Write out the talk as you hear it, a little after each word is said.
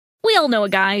all know a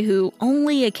guy who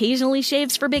only occasionally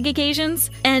shaves for big occasions,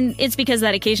 and it's because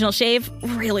that occasional shave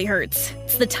really hurts.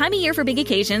 It's the time of year for big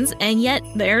occasions, and yet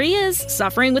there he is,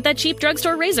 suffering with that cheap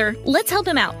drugstore razor. Let's help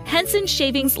him out. Henson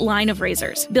Shaving's line of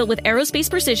razors, built with aerospace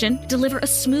precision, deliver a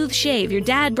smooth shave your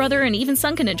dad, brother, and even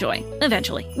son can enjoy,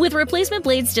 eventually. With replacement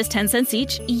blades just 10 cents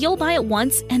each, you'll buy it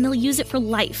once and they'll use it for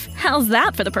life. How's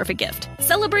that for the perfect gift?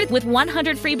 Celebrate with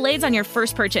 100 free blades on your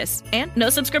first purchase, and no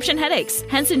subscription headaches.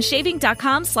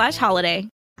 HensonShaving.com/holiday. Hey,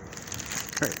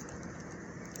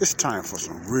 it's time for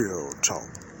some real talk.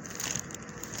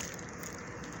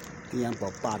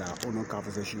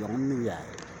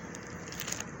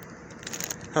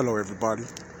 Hello, everybody.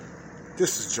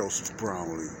 This is Joseph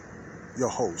Brownlee, your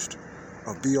host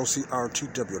of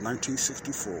BOCRTW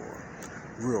 1964.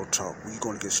 Real talk. We're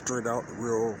going to get straight out,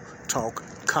 real talk,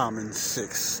 common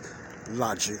sense,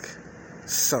 logic,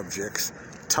 subjects,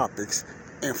 topics,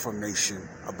 information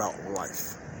about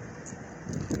life.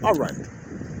 All right.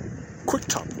 Quick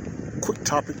topic.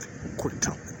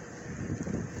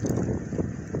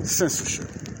 Censorship.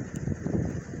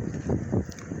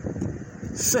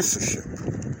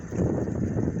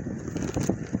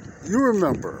 You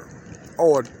remember,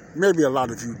 or maybe a lot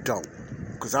of you don't,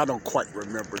 because I don't quite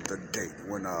remember the date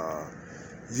when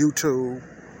YouTube,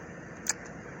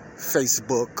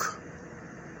 Facebook,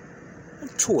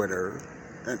 and Twitter,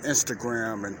 and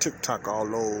Instagram, and TikTok, all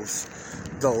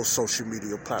those social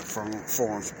media platforms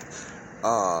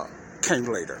came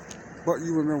later. But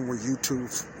you remember when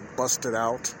YouTube busted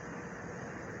out,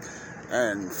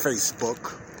 and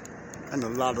Facebook, and a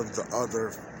lot of the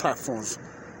other platforms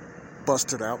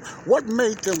busted out. What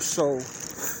made them so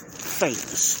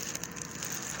famous?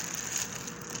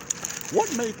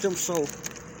 What made them so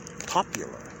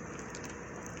popular?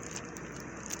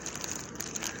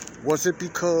 Was it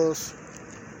because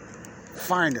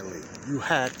finally you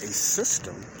had a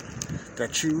system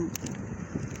that you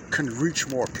can reach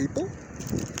more people,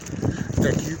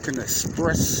 that you can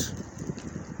express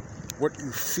what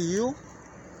you feel,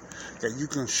 that you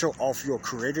can show off your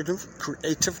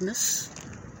creativeness,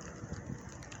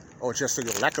 or just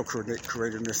your lack of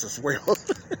creativeness as well?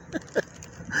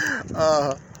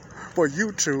 For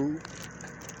YouTube,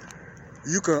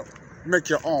 you can make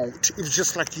your own. It was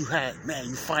just like you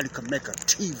finally could make a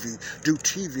do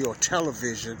TV or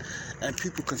television, and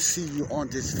people can see you on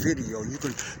this video. You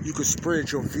can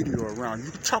spread your video around. You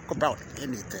can talk about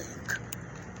anything.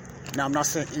 Now, I'm not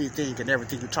saying anything and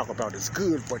everything you talk about is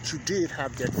good, but you did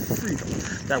have that freedom,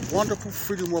 that wonderful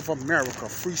freedom of America,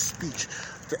 free speech,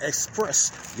 to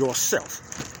express yourself.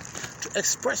 To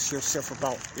express yourself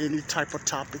about any type of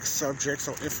topic, subjects,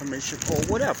 or information, or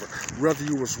whatever. Whether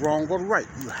you was wrong or right,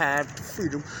 you have the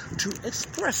freedom to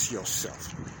express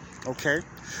yourself. Okay?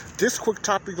 This quick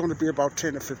topic is going to be about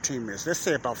 10 to 15 minutes. Let's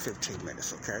say about 15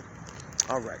 minutes, okay?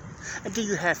 All right. And then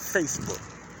you have Facebook.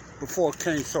 Before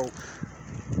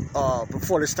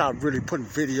they started really putting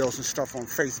videos and stuff on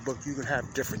Facebook, you could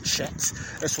have different chats.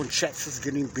 That's when chats was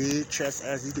getting big. Chats,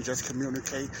 as you could just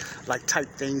communicate, like type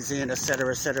things in,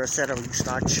 etc., etc., etc. You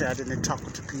start chatting and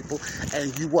talking to people,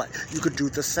 and you could do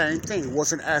the same thing. It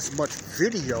wasn't as much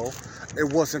video.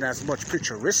 It wasn't as much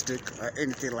picturistic or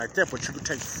anything like that, but you could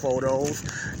take photos,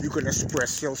 you can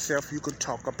express yourself, you could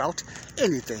talk about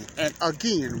anything. And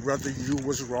again, whether you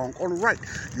was wrong or right,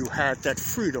 you had that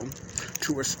freedom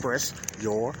to express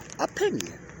your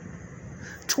opinion.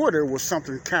 Twitter was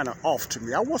something kind of off to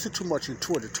me. I wasn't too much in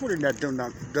Twitter. Twitter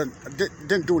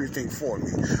didn't do anything for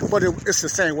me. But it's the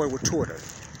same way with Twitter.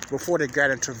 Before they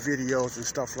got into videos and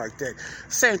stuff like that.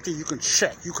 Same thing, you can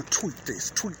chat, you can tweet this,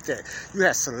 tweet that. You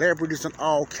have celebrities and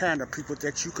all kind of people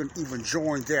that you can even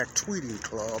join their tweeting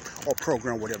club or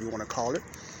program, whatever you want to call it,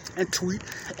 and tweet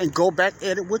and go back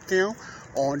at it with them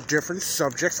on different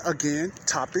subjects, again,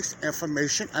 topics,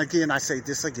 information. Again, I say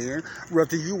this again,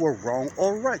 whether you were wrong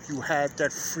or right, you had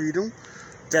that freedom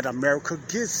that America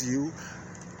gives you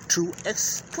to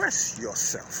express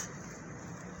yourself.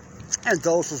 And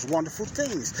those was wonderful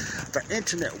things. The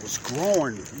internet was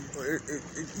growing.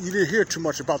 You didn't hear too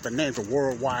much about the name, the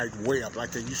World Wide Web,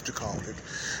 like they used to call it.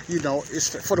 You know,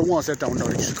 it's for the ones that don't know,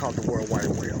 they used to call it the World Wide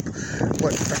Web.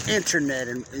 But the internet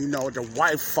and, the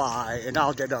Wi-Fi and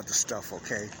all that other stuff,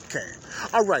 okay?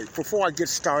 All right, before I get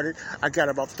started, I got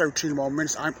about 13 more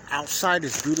minutes. I'm outside.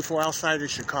 It's beautiful outside in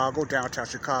Chicago, downtown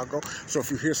Chicago. So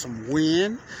if you hear some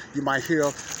wind, you might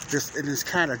hear this. It is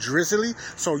kind of drizzly.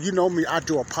 So you know me, I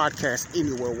do a podcast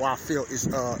anywhere where I feel is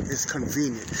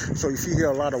convenient. So if you hear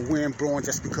a lot of wind blowing,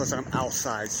 that's because I'm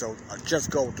outside. So just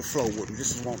go with the flow with me.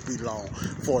 This won't be long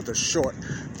for the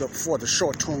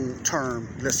short-term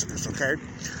listeners. Okay.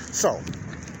 So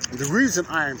the reason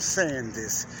I am saying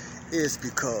this is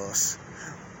because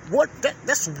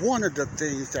that's one of the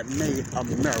things that made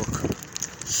America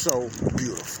so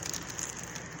beautiful.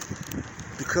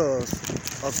 Because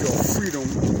of your freedom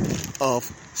of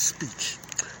speech.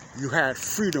 You had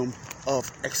freedom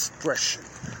of expression.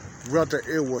 Whether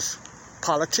it was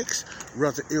politics,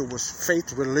 whether it was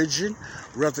faith, religion,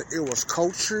 whether it was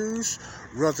cultures,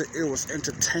 whether it was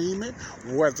entertainment,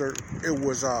 whether it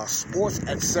was sports,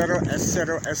 etc.,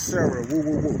 etc., etc. Woo,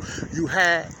 woo, woo. You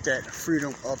had that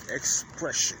freedom of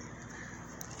expression.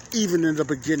 Even in the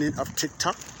beginning of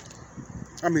TikTok.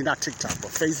 I mean, not TikTok,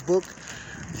 but Facebook,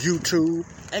 YouTube,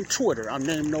 and Twitter. I'm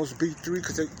naming those big three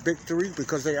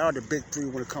because they are the big three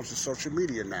when it comes to social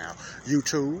media now.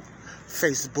 YouTube,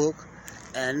 Facebook,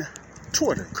 and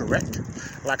Twitter, correct?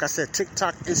 Like I said,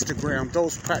 TikTok, Instagram,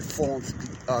 those platforms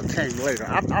came later.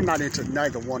 I'm not into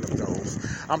neither one of those.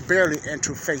 I'm barely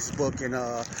into Facebook and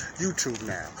YouTube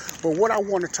now. But what I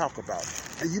want to talk about,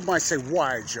 and you might say,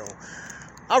 why, Joe?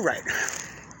 All right.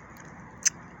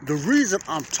 The reason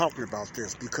I'm talking about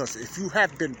this, because if you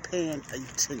have been paying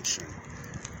attention,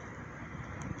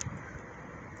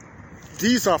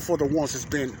 these are for the ones that's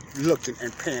been looking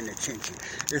and paying attention.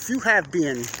 If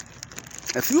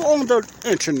you're on the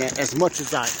internet as much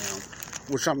as I am,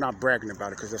 which I'm not bragging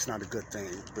about it because that's not a good thing,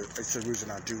 but it's the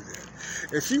reason I do that.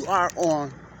 If you are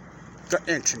on the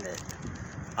internet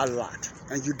a lot,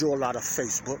 and you do a lot of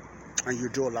Facebook, and you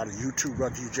do a lot of YouTube,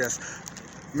 whether you just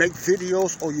make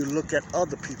videos or you look at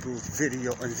other people's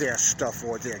video and their stuff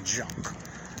or their junk,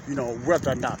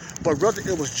 whether or not. But whether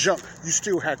it was junk, you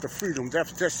still had the freedom.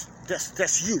 That's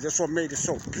you. That's what made it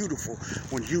so beautiful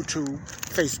when YouTube,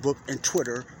 Facebook, and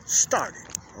Twitter started.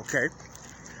 Okay,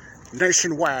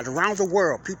 nationwide, around the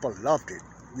world, people loved it.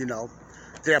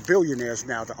 They're billionaires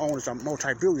now. The owners are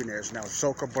multi-billionaires now.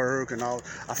 Zuckerberg and all.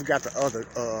 I forgot the other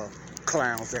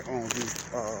clowns that own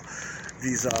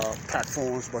these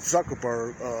platforms, but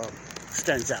Zuckerberg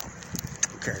stands out.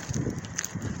 Okay,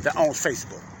 that owns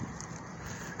Facebook.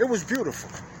 It was beautiful.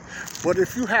 But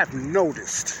if you have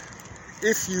noticed,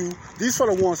 these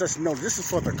are the ones that's noticed. This is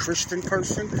for the Christian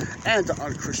person and the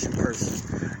unchristian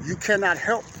person. You cannot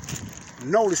help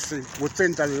noticing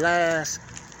within the last,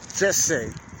 just say,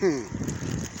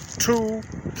 2,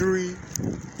 3,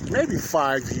 maybe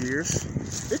 5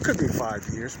 years. It could be 5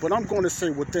 years, but I'm going to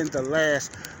say within the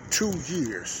last 2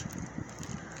 years,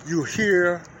 you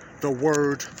hear the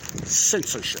word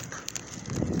censorship.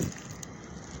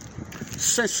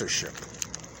 Censorship.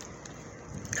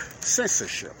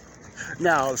 Censorship.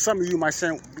 Now, some of you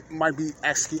might be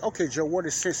asking, okay, Joe, what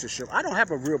is censorship? I don't have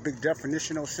a real big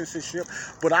definition of censorship,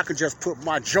 but I could just put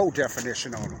my Joe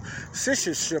definition on it.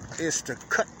 Censorship is to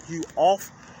cut you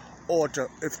off, or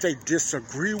if they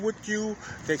disagree with you,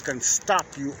 they can stop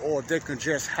you, or they can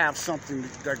just have something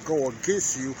that go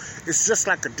against you. It's just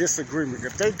like a disagreement.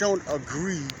 If they don't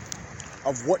agree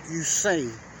of what you say,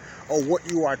 or what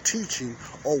you are teaching,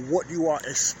 or what you are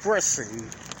expressing,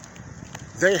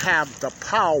 they have the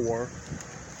power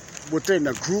within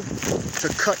the group to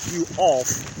cut you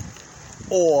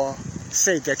off or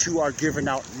say that you are giving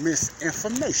out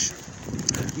misinformation.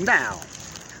 Now,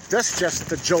 that's just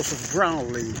the Joseph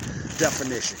Brownlee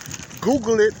definition.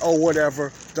 Google it or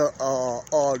whatever,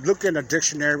 look in a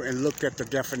dictionary and look at the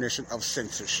definition of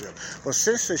censorship. But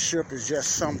censorship is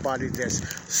just somebody that's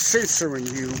censoring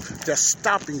you, that's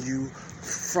stopping you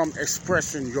from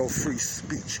expressing your free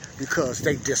speech because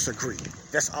they disagree.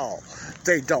 That's all.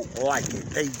 They don't like it.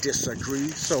 They disagree,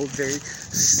 so they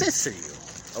censor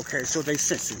you. Okay, so they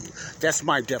censor you. That's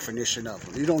my definition of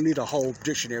it. You don't need a whole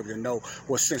dictionary to know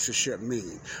what censorship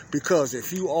means. Because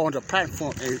if you are on the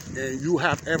platform and you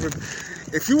have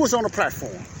if you was on a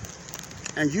platform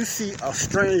and you see a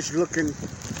strange looking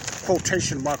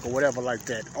quotation mark or whatever like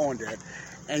that on that,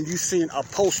 and you seen a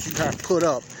post you have put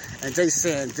up and they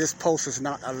saying this post is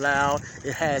not allowed,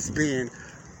 it has been,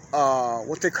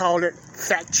 what they call it,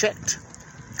 fact checked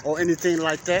or anything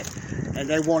like that, and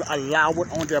they won't allow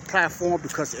it on their platform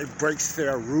because it breaks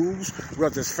their rules,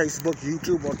 whether it's Facebook,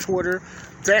 YouTube, or Twitter,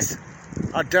 that's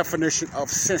a definition of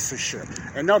censorship.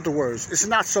 In other words, it's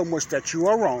not so much that you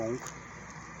are wrong,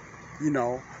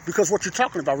 because what you're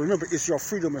talking about, remember, it's your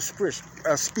freedom of speech.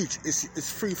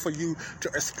 It's free for you to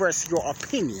express your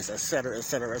opinions, etc.,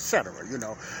 etc., etc.,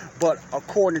 But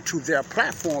according to their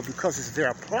platform, because it's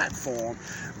their platform,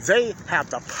 they have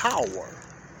the power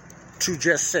to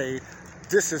just say,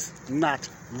 this is not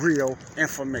real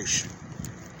information.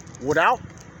 Without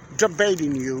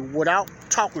debating you, without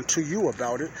talking to you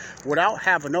about it, without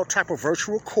having no type of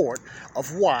virtual court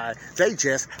of why, they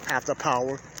just have the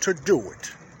power to do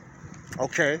it.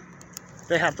 Okay?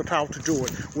 They have the power to do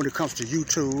it when it comes to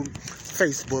YouTube,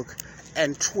 Facebook,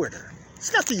 and Twitter.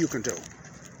 There's nothing you can do.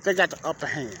 They got the upper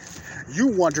hand. You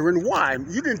wondering why.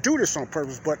 You didn't do this on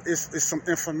purpose, but it's some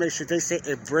information. They say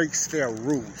it breaks their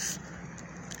rules.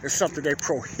 It's something they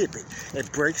prohibit.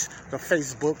 It breaks the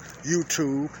Facebook,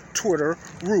 YouTube, Twitter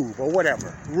rule or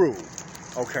whatever rule.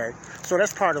 Okay? So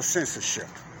that's part of censorship.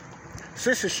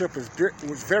 Censorship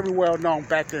was very well known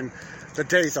back in the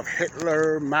days of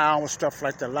Hitler, Mao, and stuff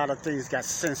like that. A lot of things got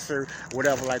censored,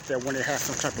 whatever like that, when they had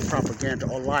some type of propaganda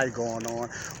or lie going on.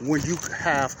 When you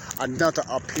have another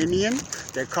opinion,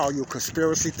 they call you a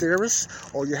conspiracy theorist,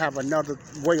 or you have another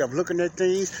way of looking at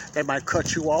things, they might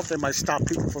cut you off, they might stop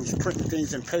people from printing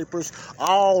things in papers,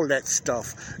 all that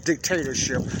stuff.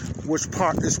 Dictatorship is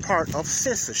part of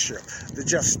censorship. To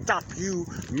just stop you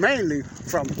mainly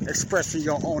from expressing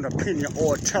your own opinion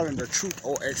or telling the truth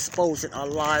or exposing a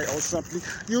lie or something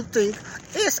you think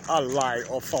is a lie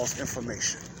or false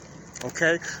information.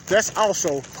 Okay? That's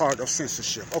also part of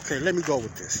censorship. Okay, let me go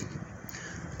with this.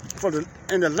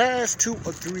 In the last 2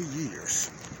 or 3 years,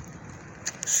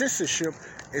 censorship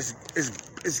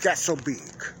is got so big.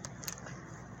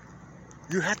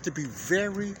 You have to be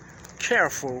very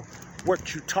careful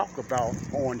what you talk about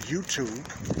on YouTube,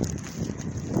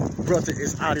 whether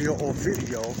it's audio or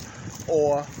video,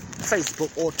 or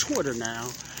Facebook or Twitter now,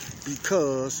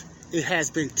 because it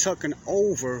has been taken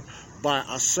over by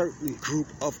a certain group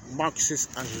of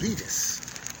Marxist elitists.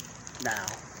 Now,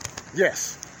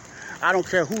 yes, I don't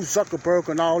care who Zuckerberg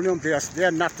and all them,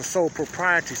 they're not the sole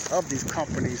proprietors of these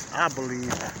companies, I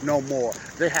believe, no more.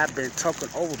 They have been taken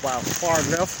over by a far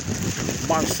left,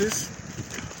 Marxist,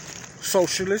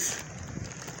 socialist,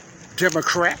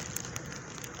 Democrat,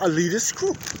 elitist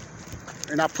group.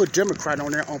 And I put Democrat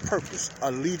on there on purpose,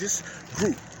 elitist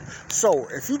group. So,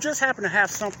 if you just happen to have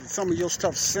some of your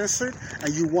stuff censored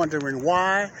and you wondering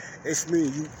why, it's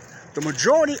the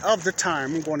majority of the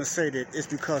time, I'm going to say that it's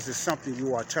because it's something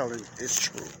you are telling is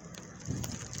true.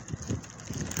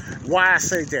 Why I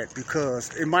say that?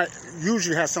 Because it might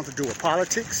usually have something to do with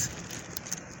politics.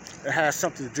 It has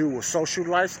something to do with social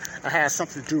life. It has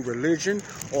something to do with religion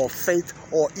or faith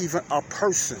or even a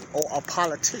person or a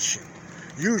politician.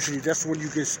 Usually that's when you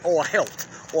get, or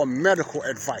health or medical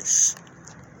advice.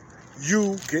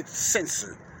 You get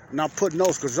censored. And I'm putting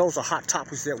those because those are hot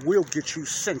topics that will get you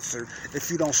censored if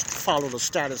you don't follow the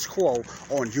status quo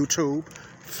on YouTube,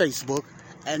 Facebook,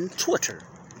 and Twitter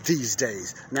these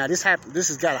days. Now this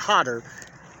has got hotter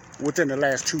within the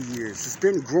last 2 years. It's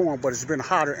been growing, but it's been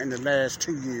hotter in the last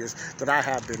 2 years that I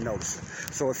have been noticing.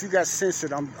 So if you got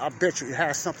censored, I bet you it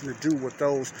has something to do with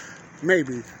those,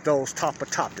 maybe those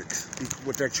topics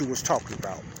that you was talking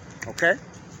about. Okay?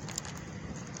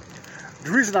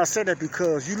 The reason I say that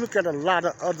because you look at a lot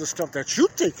of other stuff that you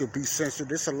think could be censored.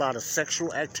 There's a lot of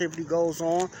sexual activity goes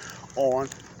on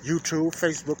YouTube,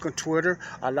 Facebook, and Twitter.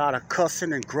 A lot of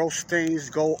cussing and gross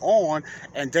things go on,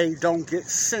 and they don't get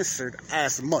censored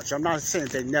as much. I'm not saying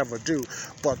they never do,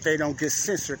 but they don't get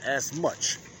censored as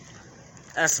much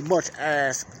as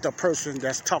the person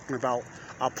that's talking about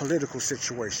a political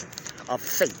situation, a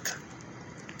faith,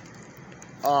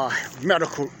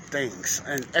 medical things,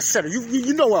 and etc.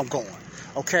 You know where I'm going.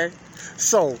 Okay,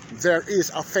 so there is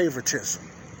a favoritism.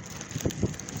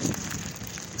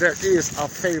 There is a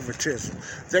favoritism.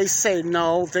 They say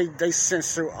no, they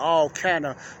censor all kind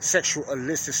of sexual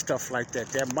illicit stuff like that.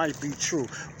 That might be true,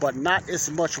 but not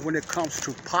as much when it comes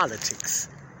to politics.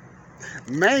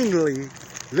 Mainly,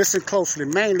 listen closely,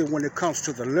 mainly when it comes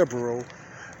to the liberal,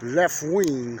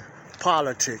 left-wing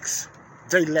politics,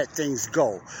 they let things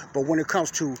go. But when it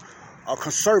comes to a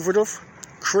conservative,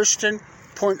 Christian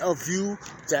point of view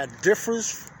that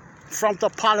differs from the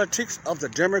politics of the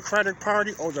Democratic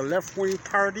Party or the left-wing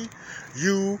party,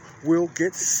 you will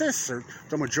get censored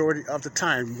the majority of the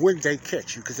time when they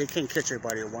catch you, because they can't catch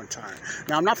everybody at one time.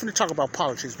 Now, I'm not going to talk about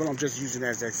politics, but I'm just using it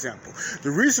as an example.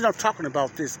 The reason I'm talking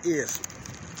about this is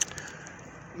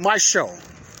my show,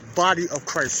 Body of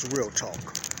Christ Real Talk.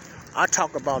 I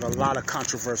talk about a lot of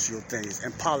controversial things,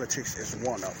 and politics is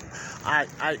one of them.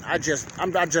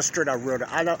 I'm not just straight out real.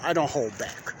 I don't hold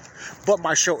back. But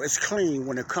my show is clean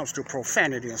when it comes to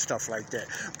profanity and stuff like that.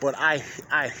 But I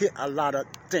hit a lot of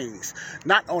things.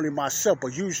 Not only myself,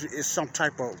 but usually it's some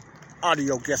type of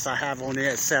audio guests I have on there,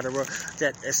 etc.,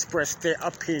 that express their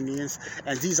opinions,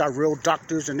 and these are real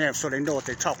doctors and them, so they know what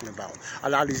they're talking about. A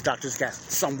lot of these doctors got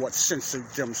somewhat censored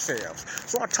themselves.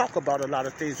 So I talk about a lot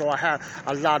of things, or I have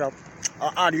a lot of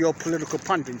audio political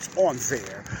pundits on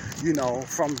there, you know,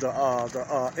 from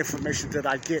the information that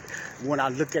I get when I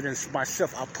look at it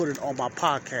myself. I put it on my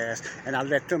podcast, and I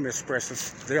let them express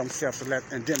themselves,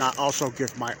 and then I also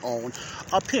give my own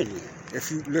opinion.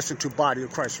 if you listen to Body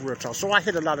of Christ Real Talk. So I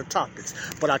hit a lot of topics,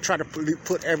 but I try to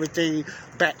put everything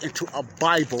back into a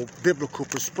Bible, biblical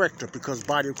perspective, because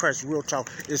Body of Christ Real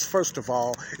Talk is, first of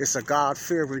all, it's a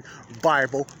God-fearing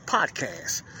Bible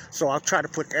podcast. So I try to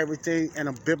put everything in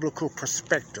a biblical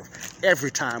perspective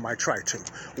every time I try to,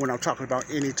 when I'm talking about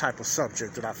any type of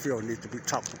subject that I feel needs to be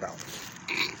talked about.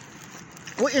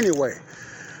 Well, anyway,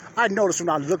 I noticed when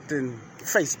I looked in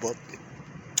Facebook,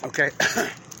 okay,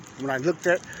 when I looked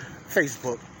at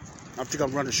Facebook, I think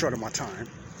I'm running short of my time.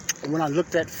 When I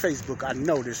looked at Facebook, I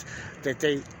noticed that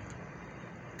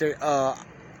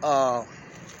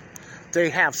they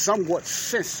have somewhat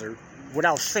censored,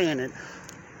 without saying it,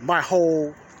 my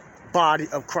whole Body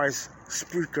of Christ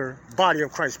speaker, Body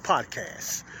of Christ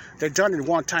podcast. They done it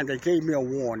one time. They gave me a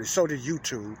warning. So did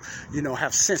YouTube,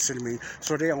 have censored me,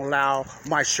 so they don't allow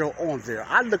my show on there.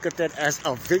 I look at that as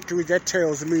a victory. That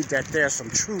tells me that there's some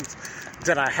truth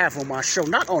that I have on my show,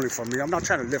 not only for me, I'm not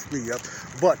trying to lift me up,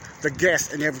 but the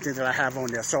guests and everything that I have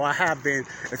on there. So I have been,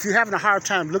 if you're having a hard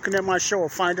time looking at my show or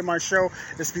finding my show,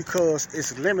 it's because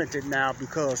it's limited now,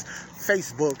 because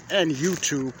Facebook and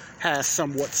YouTube has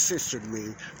somewhat censored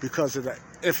me because of the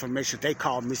information they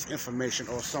call misinformation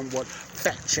or somewhat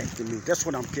fact-checking me. That's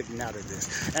what I'm getting out of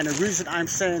this. And the reason I'm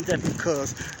saying that,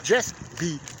 because just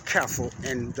be careful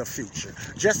in the future.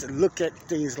 Just look at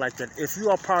things like that. If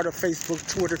you are part of Facebook,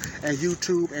 Twitter, and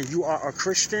YouTube, and you are a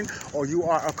Christian or you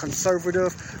are a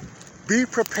conservative, be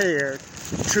prepared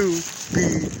to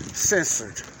be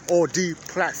censored or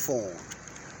deplatformed,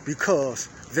 because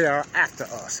they are after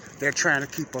us. They're trying to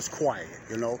keep us quiet,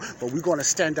 but we're going to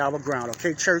stand our ground.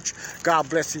 Okay, church? God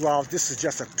bless you all. This is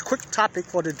just a quick topic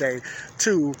for today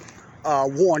to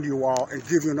warn you all and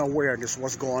give you an awareness of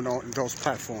what's going on in those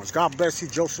platforms. God bless you.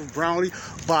 Joseph Brownlee,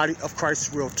 Body of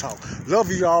Christ Real Talk.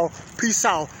 Love you all. Peace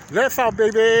out. Laugh out,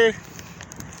 baby.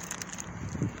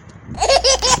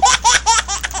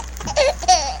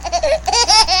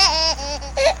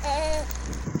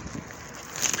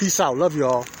 Peace out. Love you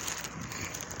all.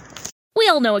 We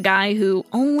all know a guy who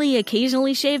only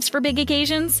occasionally shaves for big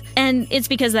occasions, and it's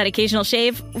because that occasional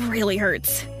shave really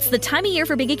hurts. It's the time of year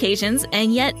for big occasions,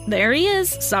 and yet there he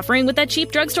is, suffering with that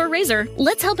cheap drugstore razor.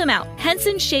 Let's help him out.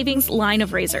 Henson Shaving's line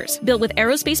of razors, built with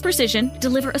aerospace precision,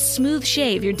 deliver a smooth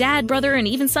shave your dad, brother, and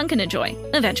even son can enjoy,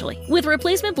 eventually. With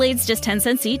replacement blades just 10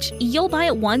 cents each, you'll buy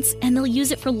it once, and they'll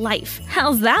use it for life.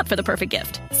 How's that for the perfect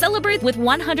gift? Celebrate with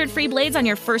 100 free blades on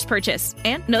your first purchase,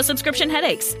 and no subscription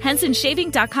headaches.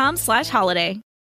 HensonShaving.com/holiday.